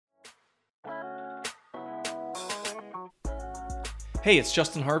Hey, it's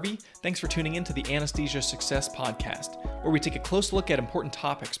Justin Harvey. Thanks for tuning in to the Anesthesia Success Podcast, where we take a close look at important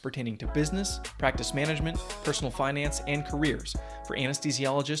topics pertaining to business, practice management, personal finance, and careers for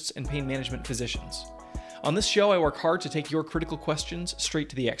anesthesiologists and pain management physicians. On this show, I work hard to take your critical questions straight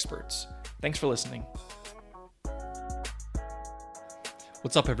to the experts. Thanks for listening.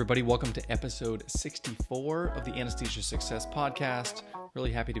 What's up, everybody? Welcome to episode 64 of the Anesthesia Success Podcast.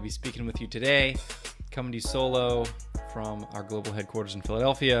 Really happy to be speaking with you today. Coming to you solo from our global headquarters in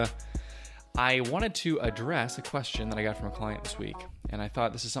Philadelphia. I wanted to address a question that I got from a client this week, and I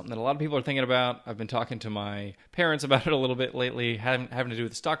thought this is something that a lot of people are thinking about. I've been talking to my parents about it a little bit lately, having to do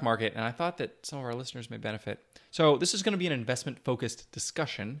with the stock market, and I thought that some of our listeners may benefit. So this is going to be an investment-focused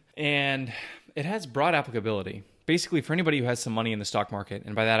discussion, and it has broad applicability. Basically, for anybody who has some money in the stock market,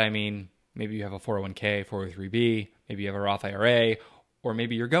 and by that I mean maybe you have a 401k, 403b, maybe you have a Roth IRA, or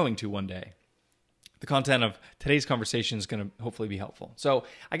maybe you're going to one day. The content of today's conversation is going to hopefully be helpful. So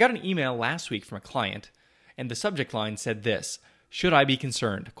I got an email last week from a client, and the subject line said this: "Should I be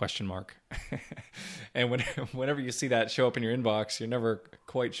concerned?" ? And whenever you see that show up in your inbox, you're never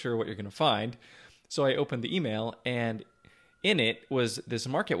quite sure what you're going to find. So I opened the email, and in it was this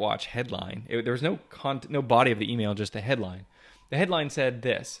MarketWatch headline. There was no body of the email, just a headline. The headline said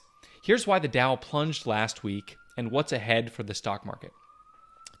this: "Here's why the Dow plunged last week and what's ahead for the stock market."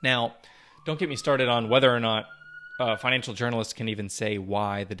 Now, don't get me started on whether or not financial journalists can even say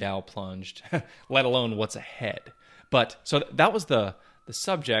why the Dow plunged, let alone what's ahead. But so that was the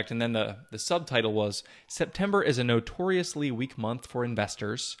subject, and then the subtitle was "September is a notoriously weak month for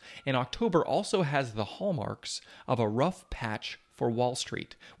investors, and October also has the hallmarks of a rough patch for Wall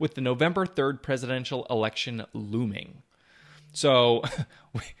Street, with the November 3rd presidential election looming." So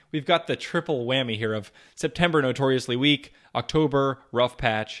we've got the triple whammy here of September notoriously weak, October rough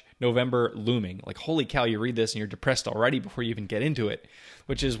patch, November looming. Like, holy cow, you read this and you're depressed already before you even get into it,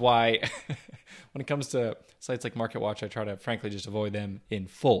 which is why when it comes to sites like MarketWatch, I try to frankly just avoid them in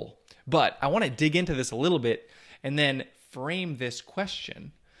full. But I want to dig into this a little bit and then frame this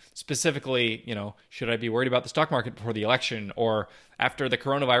question. Specifically, should I be worried about the stock market before the election or after the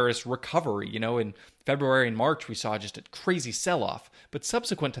coronavirus recovery? In February and March, we saw just a crazy sell-off. But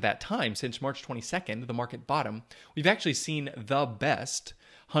subsequent to that time, since March 22nd, the market bottom, we've actually seen the best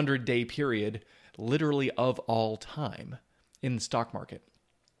 100-day period literally of all time in the stock market.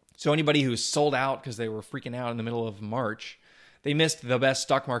 So anybody who's sold out because they were freaking out in the middle of March, they missed the best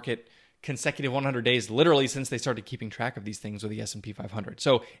stock market consecutive 100 days literally since they started keeping track of these things with the S&P 500.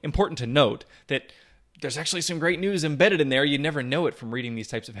 So important to note that there's actually some great news embedded in there. You never know it from reading these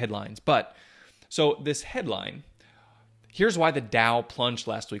types of headlines. But so this headline, here's why the Dow plunged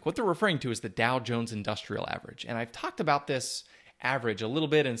last week. What they're referring to is the Dow Jones Industrial Average. And I've talked about this average a little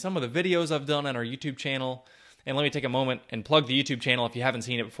bit in some of the videos I've done on our YouTube channel. And let me take a moment and plug the YouTube channel if you haven't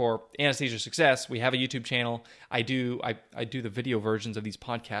seen it before. Anesthesia Success, we have a YouTube channel. I do the video versions of these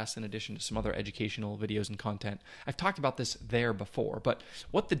podcasts in addition to some other educational videos and content. I've talked about this there before, but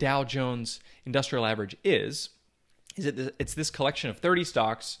what the Dow Jones Industrial Average is it's this collection of 30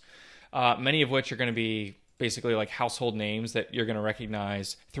 stocks, many of which are going to be basically like household names that you're going to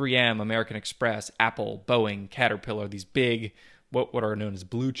recognize: 3M, American Express, Apple, Boeing, Caterpillar, these big, what are known as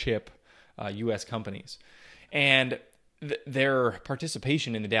blue chip U.S. companies. And their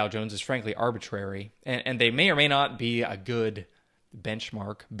participation in the Dow Jones is frankly arbitrary, and they may or may not be a good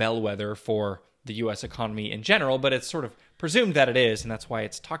benchmark, bellwether for the U.S. economy in general, but it's sort of presumed that it is, and that's why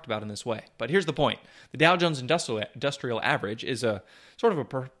it's talked about in this way. But here's the point. The Dow Jones Industrial Average is a sort of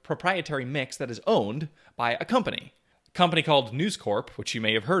a proprietary mix that is owned by a company called News Corp, which you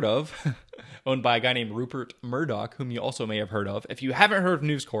may have heard of, owned by a guy named Rupert Murdoch, whom you also may have heard of. If you haven't heard of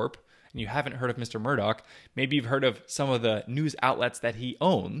News Corp, and you haven't heard of Mr. Murdoch, maybe you've heard of some of the news outlets that he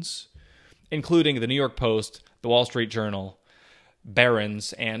owns, including the New York Post, the Wall Street Journal,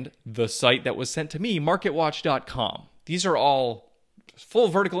 Barron's, and the site that was sent to me, MarketWatch.com. These are all full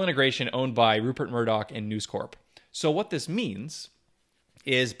vertical integration owned by Rupert Murdoch and News Corp. So what this means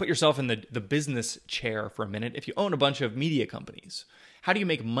is, put yourself in the business chair for a minute. If you own a bunch of media companies, how do you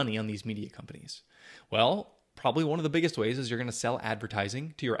make money on these media companies? Well, probably one of the biggest ways is you're going to sell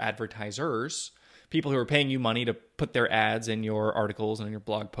advertising to your advertisers, people who are paying you money to put their ads in your articles and in your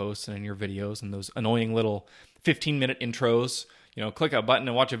blog posts and in your videos and those annoying little 15-minute intros. Click a button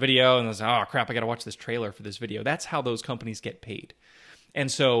and watch a video and it's, oh crap, I got to watch this trailer for this video. That's how those companies get paid. And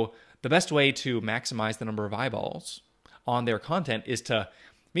so the best way to maximize the number of eyeballs on their content is to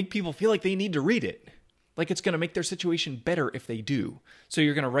make people feel like they need to read it. Like it's going to make their situation better if they do. So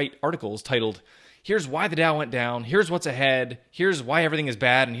you're going to write articles titled, "Here's why the Dow went down, here's what's ahead, here's why everything is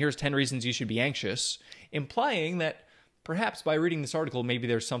bad, and here's 10 reasons you should be anxious," implying that perhaps by reading this article, maybe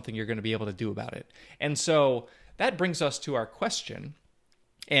there's something you're going to be able to do about it. And so that brings us to our question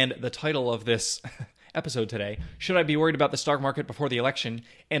and the title of this episode today: should I be worried about the stock market before the election,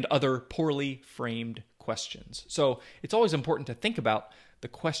 and other poorly framed questions? So it's always important to think about the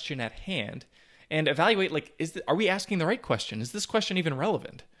question at hand and evaluate, like, are we asking the right question? Is this question even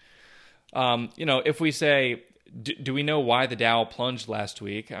relevant? If we say, do we know why the Dow plunged last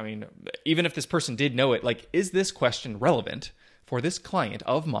week? I mean, even if this person did know it, like, is this question relevant for this client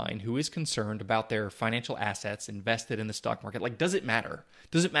of mine who is concerned about their financial assets invested in the stock market? Like, does it matter?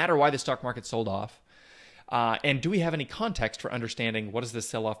 Does it matter why the stock market sold off? And do we have any context for understanding what does this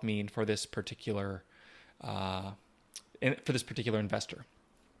sell-off mean for this particular investor?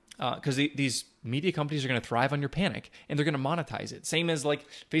 Because these media companies are going to thrive on your panic, and they're going to monetize it. Same as like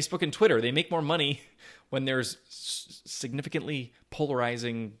Facebook and Twitter. They make more money when there's significantly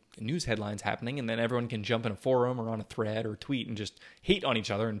polarizing news headlines happening, and then everyone can jump in a forum or on a thread or tweet and just hate on each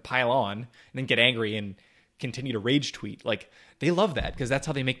other and pile on, and then get angry and continue to rage tweet. Like, they love that because that's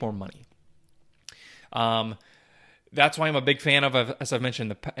how they make more money. That's why I'm a big fan of, as I've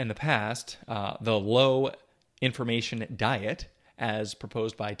mentioned in the past, the low information diet, as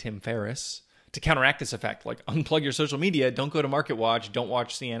proposed by Tim Ferriss, to counteract this effect. Like, unplug your social media, don't go to MarketWatch, don't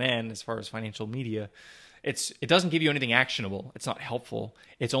watch CNN as far as financial media. It doesn't give you anything actionable. It's not helpful.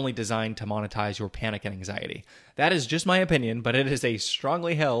 It's only designed to monetize your panic and anxiety. That is just my opinion, but it is a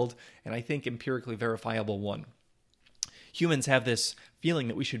strongly held and I think empirically verifiable one. Humans have this feeling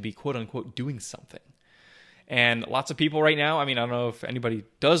that we should be, quote unquote, doing something. And lots of people right now, I mean, I don't know if anybody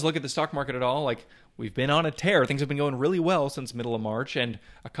does look at the stock market at all. Like, we've been on a tear. Things have been going really well since middle of March. And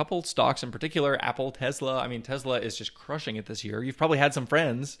a couple stocks in particular, Apple, Tesla. I mean, Tesla is just crushing it this year. You've probably had some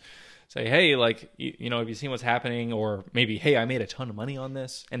friends say, hey, like, have you seen what's happening? Or maybe, hey, I made a ton of money on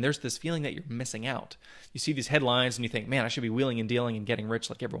this. And there's this feeling that you're missing out. You see these headlines and you think, man, I should be wheeling and dealing and getting rich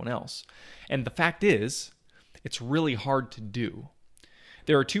like everyone else. And the fact is, it's really hard to do.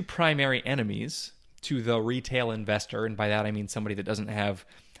 There are two primary enemies to the retail investor, and by that I mean somebody that doesn't have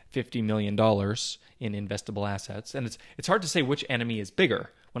 $50 million in investable assets. And it's hard to say which enemy is bigger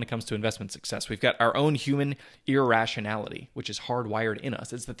when it comes to investment success. We've got our own human irrationality, which is hardwired in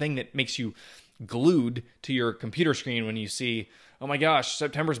us. It's the thing that makes you glued to your computer screen when you see, oh my gosh,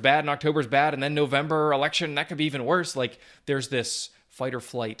 September's bad and October's bad, and then November election, that could be even worse. Like, there's this fight or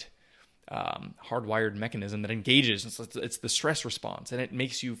flight hardwired mechanism that engages. It's the stress response, and it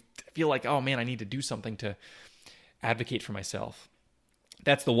makes you feel like, oh man, I need to do something to advocate for myself.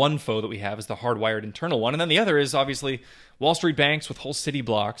 That's the one foe that we have, is the hardwired internal one. And then the other is obviously Wall Street banks with whole city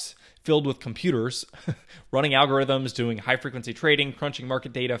blocks filled with computers running algorithms, doing high-frequency trading, crunching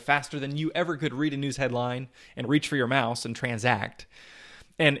market data faster than you ever could read a news headline and reach for your mouse and transact.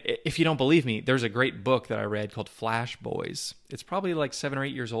 And if you don't believe me, there's a great book that I read called Flash Boys. It's probably like 7 or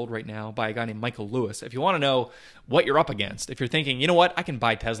 8 years old right now, by a guy named Michael Lewis. If you want to know what you're up against, if you're thinking, you know what, I can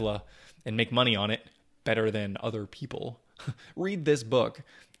buy Tesla and make money on it better than other people, read this book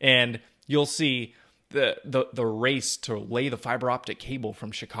and you'll see the race to lay the fiber optic cable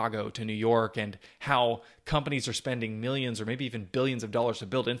from Chicago to New York, and how companies are spending millions or maybe even billions of dollars to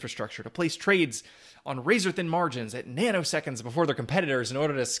build infrastructure to place trades on razor-thin margins at nanoseconds before their competitors in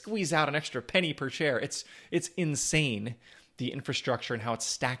order to squeeze out an extra penny per share. It's insane, the infrastructure and how it's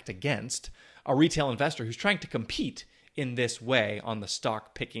stacked against a retail investor who's trying to compete in this way on the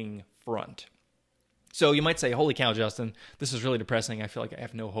stock picking front. So you might say, holy cow, Justin, this is really depressing. I feel like I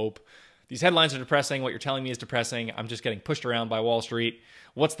have no hope. These headlines are depressing. What you're telling me is depressing. I'm just getting pushed around by Wall Street.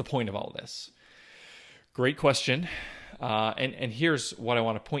 What's the point of all this? Great question. And here's what I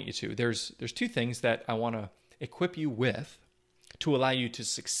want to point you to. There's two things that I want to equip you with to allow you to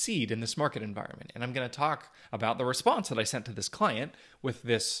succeed in this market environment. And I'm going to talk about the response that I sent to this client with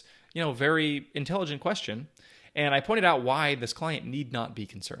this, very intelligent question. And I pointed out why this client need not be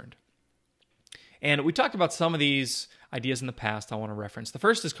concerned. And we talked about some of these ideas in the past I want to reference. The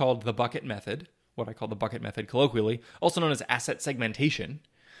first is called the bucket method, what I call the bucket method colloquially, also known as asset segmentation.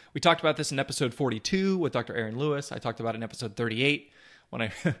 We talked about this in episode 42 with Dr. Aaron Lewis. I talked about it in episode 38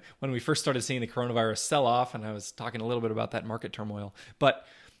 when we first started seeing the coronavirus sell-off, and I was talking a little bit about that market turmoil. But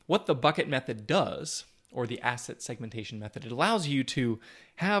what the bucket method does, or the asset segmentation method, it allows you to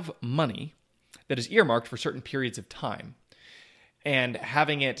have money that is earmarked for certain periods of time, and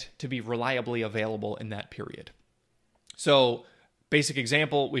having it to be reliably available in that period. So, basic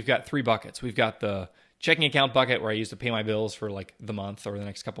example, we've got 3 buckets. We've got the checking account bucket where I use to pay my bills for like the month or the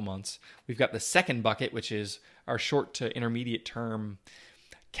next couple months. We've got the second bucket, which is our short to intermediate term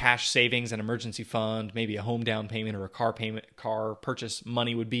cash savings and emergency fund, maybe a home down payment or a car purchase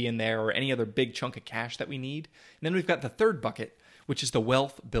money would be in there, or any other big chunk of cash that we need. And then we've got the third bucket, which is the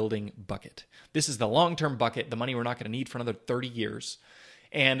wealth building bucket. This is the long-term bucket, the money we're not going to need for another 30 years.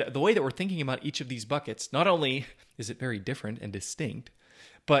 And the way that we're thinking about each of these buckets, not only is it very different and distinct,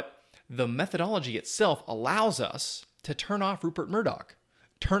 but the methodology itself allows us to turn off Rupert Murdoch,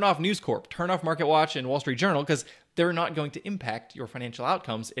 turn off News Corp, turn off MarketWatch and Wall Street Journal, because they're not going to impact your financial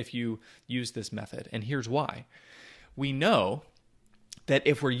outcomes if you use this method. And here's why. We know that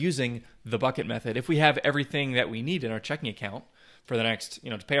if we're using the bucket method, if we have everything that we need in our checking account for the next,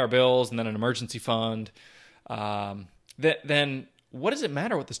 to pay our bills and then an emergency fund, then what does it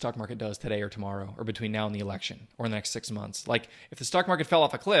matter what the stock market does today or tomorrow or between now and the election or in the next 6 months? Like, if the stock market fell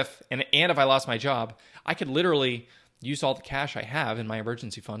off a cliff and if I lost my job, I could literally use all the cash I have in my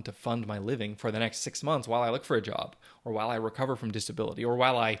emergency fund to fund my living for the next 6 months while I look for a job, or while I recover from disability, or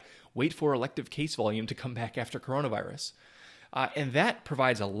while I wait for elective case volume to come back after coronavirus. And that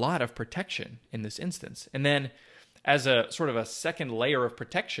provides a lot of protection in this instance. And then as a sort of a second layer of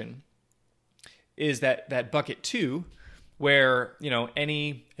protection is that bucket 2, where,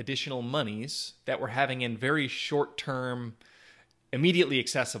 any additional monies that we're having in very short-term, immediately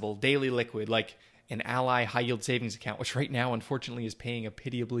accessible, daily liquid, like an Ally high-yield savings account, which right now, unfortunately, is paying a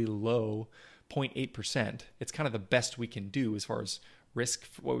pitiably low 0.8%. It's kind of the best we can do as far as risk,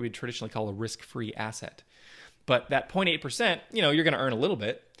 what we would traditionally call a risk-free asset. But that 0.8%, you're going to earn a little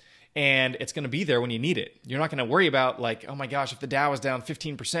bit, and it's going to be there when you need it. You're not going to worry about, like, oh my gosh, if the Dow is down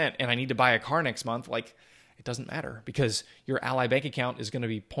 15% and I need to buy a car next month, like, it doesn't matter, because your Ally bank account is going to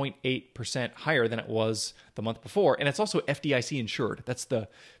be 0.8% higher than it was the month before. And it's also FDIC insured. That's the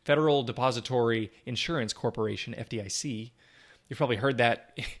Federal Depository Insurance Corporation, FDIC. You've probably heard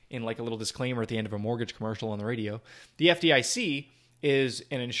that in like a little disclaimer at the end of a mortgage commercial on the radio. The FDIC is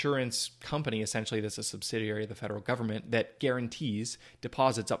an insurance company, essentially, that's a subsidiary of the federal government that guarantees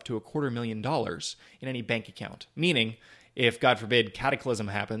deposits up to $250,000 in any bank account. Meaning, if, God forbid, cataclysm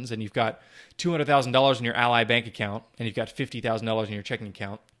happens and you've got $200,000 in your Ally bank account and you've got $50,000 in your checking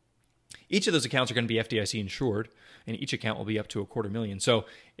account, each of those accounts are going to be FDIC insured, and each account will be up to $250,000. So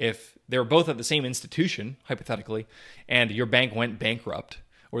if they're both at the same institution, hypothetically, and your bank went bankrupt,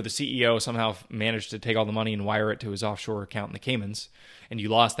 or the CEO somehow managed to take all the money and wire it to his offshore account in the Caymans, and you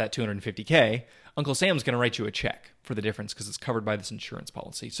lost that $250K, Uncle Sam's going to write you a check for the difference because it's covered by this insurance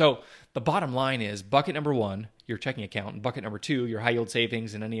policy. So the bottom line is bucket number 1, your checking account, and bucket number 2, your high yield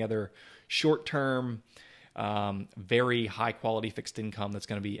savings and any other short-term, very high-quality fixed income that's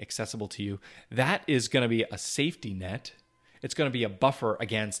going to be accessible to you. That is going to be a safety net. It's going to be a buffer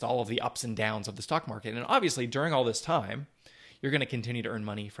against all of the ups and downs of the stock market. And obviously, during all this time, you're going to continue to earn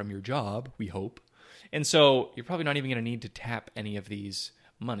money from your job, we hope. And so you're probably not even going to need to tap any of these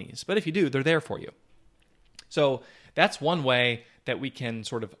monies. But if you do, they're there for you. So that's one way that we can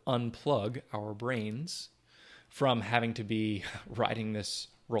sort of unplug our brains from having to be riding this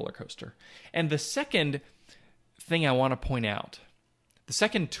roller coaster. And the second thing I want to point out, the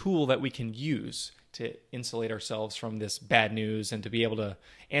second tool that we can use to insulate ourselves from this bad news and to be able to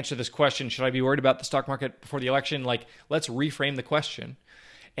answer this question, should I be worried about the stock market before the election? Like, let's reframe the question,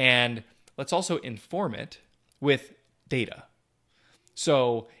 and let's also inform it with data.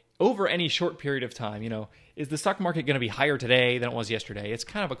 So over any short period of time, is the stock market going to be higher today than it was yesterday? It's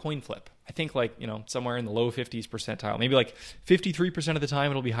kind of a coin flip. I think somewhere in the low 50s percentile, maybe like 53% of the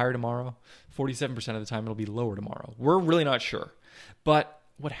time it'll be higher tomorrow, 47% of the time it'll be lower tomorrow. We're really not sure. But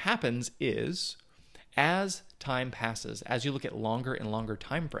what happens is, as time passes, as you look at longer and longer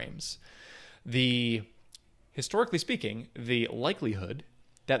time frames, historically speaking, the likelihood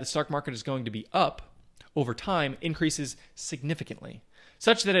that the stock market is going to be up over time increases significantly,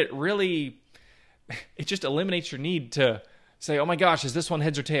 such that it just eliminates your need to say, oh my gosh, is this one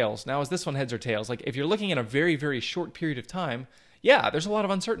heads or tails? Now is this one heads or tails? Like, if you're looking at a very, very short period of time, yeah, there's a lot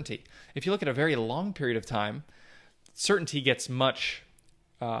of uncertainty. If you look at a very long period of time, certainty gets much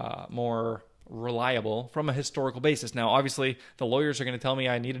more reliable from a historical basis. Now, obviously, the lawyers are going to tell me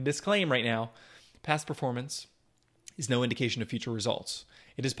I need a disclaim right now. Past performance is no indication of future results.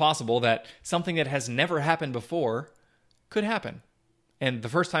 It is possible that something that has never happened before could happen. And the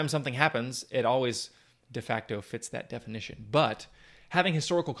first time something happens, it always de facto fits that definition. But having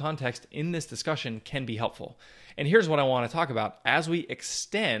historical context in this discussion can be helpful. And here's what I want to talk about. As we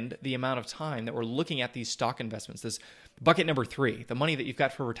extend the amount of time that we're looking at these stock investments, this bucket number 3, the money that you've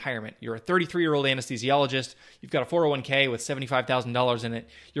got for retirement. You're a 33-year-old anesthesiologist. You've got a 401k with $75,000 in it.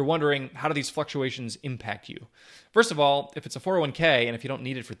 You're wondering, how do these fluctuations impact you? First of all, if it's a 401k and if you don't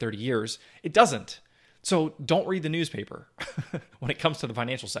need it for 30 years, it doesn't. So don't read the newspaper when it comes to the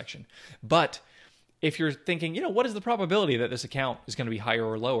financial section. But if you're thinking, what is the probability that this account is going to be higher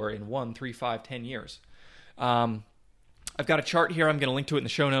or lower in 1, 3, 5, 10 years? I've got a chart here. I'm going to link to it in the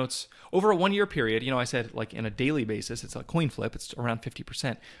show notes. Over a 1-year period, I said like in a daily basis, it's a coin flip. It's around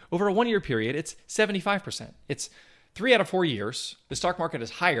 50%. Over a 1-year period, it's 75%. It's 3 out of 4 years. The stock market is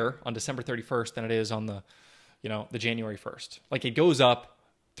higher on December 31st than it is on the January 1st. Like it goes up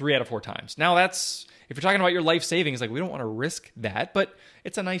 3 out of 4 times. Now if you're talking about your life savings, like we don't want to risk that, but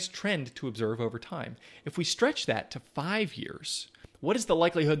it's a nice trend to observe over time. If we stretch that to 5 years, what is the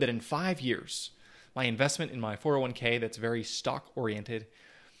likelihood that in 5 years, my investment in my 401k that's very stock oriented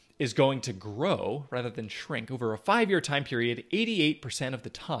is going to grow rather than shrink over a 5-year time period, 88% of the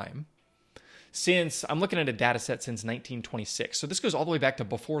time? Since I'm looking at a data set since 1926. So this goes all the way back to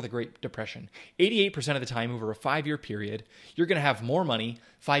before the Great Depression. 88% of the time over a 5-year period, you're going to have more money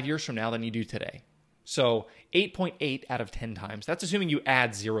 5 years from now than you do today. So 8.8 out of 10 times. That's assuming you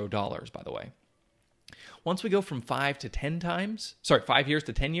add $0, by the way. Once we go from 5 years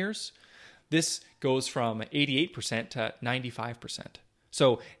to 10 years, this goes from 88% to 95%.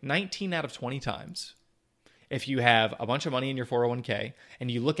 So 19 out of 20 times. If you have a bunch of money in your 401k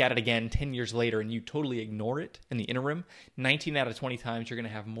and you look at it again 10 years later and you totally ignore it in the interim, 19 out of 20 times you're going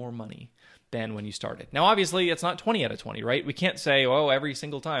to have more money than when you started. Now, obviously, it's not 20 out of 20, right? We can't say, every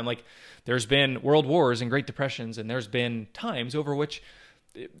single time. Like, there's been world wars and Great Depressions, and there's been times over which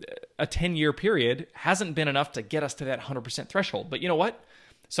a 10-year period hasn't been enough to get us to that 100% threshold. But you know what?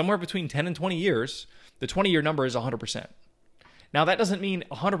 Somewhere between 10 and 20 years, the 20-year number is 100%. Now, that doesn't mean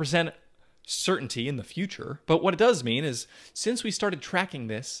 100% certainty in the future, but what it does mean is since we started tracking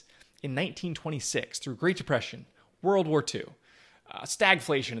this in 1926 through Great Depression, World War II,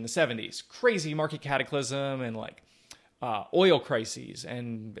 stagflation in the 70s, crazy market cataclysm, and oil crises,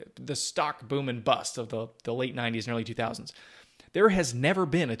 and the stock boom and bust of the late 90s and early 2000s, there has never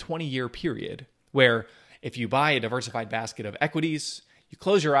been a 20-year period where if you buy a diversified basket of equities, you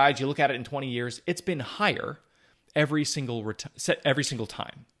close your eyes, you look at it in 20 years, it's been higher every single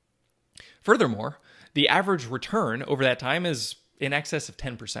time. Furthermore, the average return over that time is in excess of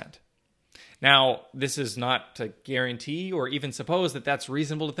 10%. Now, this is not to guarantee or even suppose that that's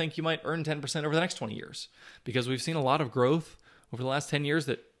reasonable to think you might earn 10% over the next 20 years, because we've seen a lot of growth over the last 10 years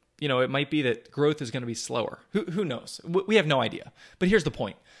that, it might be that growth is going to be slower. Who knows? We have no idea. But here's the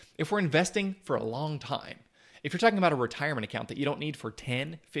point. If we're investing for a long time, if you're talking about a retirement account that you don't need for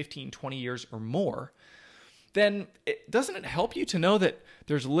 10, 15, 20 years or more, then doesn't it help you to know that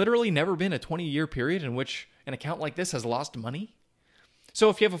there's literally never been a 20-year period in which an account like this has lost money? So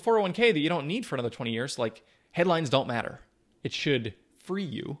if you have a 401k that you don't need for another 20 years, headlines don't matter. It should free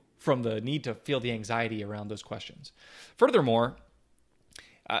you from the need to feel the anxiety around those questions. Furthermore,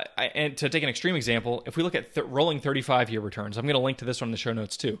 and to take an extreme example, if we look at rolling 35-year returns, I'm going to link to this one in the show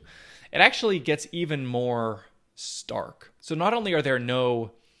notes too, it actually gets even more stark. So not only are there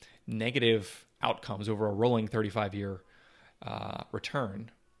no negative outcomes over a rolling 35-year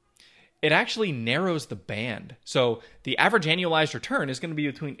return, it actually narrows the band. So the average annualized return is going to be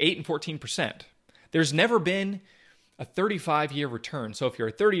between 8 and 14%. There's never been a 35-year return. So if you're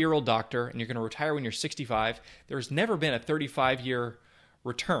a 30-year-old doctor and you're going to retire when you're 65, there's never been a 35-year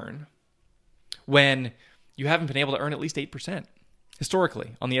return when you haven't been able to earn at least 8%.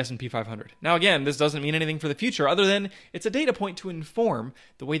 Historically on the S&P 500. Now, again, this doesn't mean anything for the future other than it's a data point to inform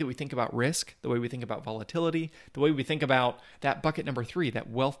the way that we think about risk, the way we think about volatility, the way we think about that bucket number 3, that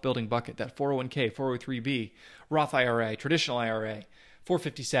wealth building bucket, that 401k, 403b, Roth IRA, traditional IRA,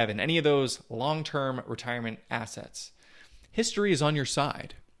 457, any of those long-term retirement assets. History is on your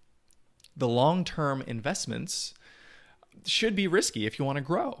side. The long-term investments should be risky if you want to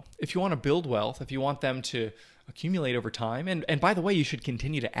grow, if you want to build wealth, if you want them to accumulate over time. And by the way, you should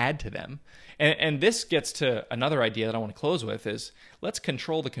continue to add to them. And this gets to another idea that I want to close with is let's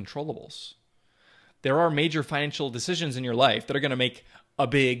control the controllables. There are major financial decisions in your life that are going to make a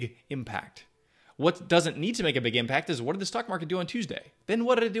big impact. What doesn't need to make a big impact is what did the stock market do on Tuesday? Then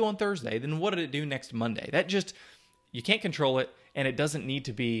what did it do on Thursday? Then what did it do next Monday? You can't control it, and it doesn't need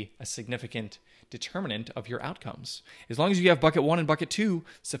to be a significant determinant of your outcomes. As long as you have bucket 1 and bucket 2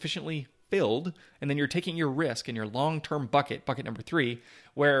 sufficiently filled, and then you're taking your risk in your long-term bucket number 3,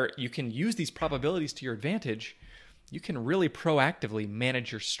 where you can use these probabilities to your advantage, you can really proactively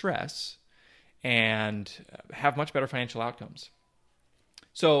manage your stress and have much better financial outcomes.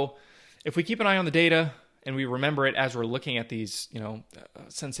 So if we keep an eye on the data and we remember it as we're looking at these,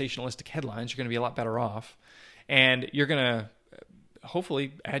 sensationalistic headlines, you're going to be a lot better off. And you're going to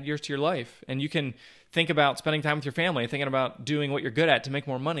hopefully add years to your life. And you can think about spending time with your family, thinking about doing what you're good at to make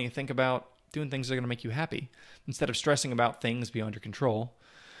more money. Think about doing things that are going to make you happy instead of stressing about things beyond your control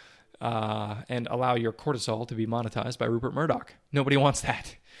and allow your cortisol to be monetized by Rupert Murdoch. Nobody wants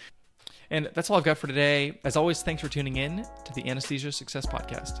that. And that's all I've got for today. As always, thanks for tuning in to the Anesthesia Success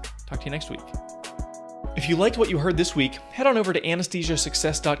Podcast. Talk to you next week. If you liked what you heard this week, head on over to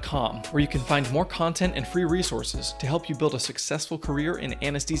anesthesiasuccess.com, where you can find more content and free resources to help you build a successful career in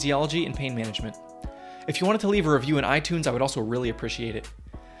anesthesiology and pain management. If you wanted to leave a review in iTunes, I would also really appreciate it.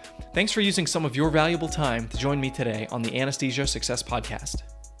 Thanks for using some of your valuable time to join me today on the Anesthesia Success Podcast.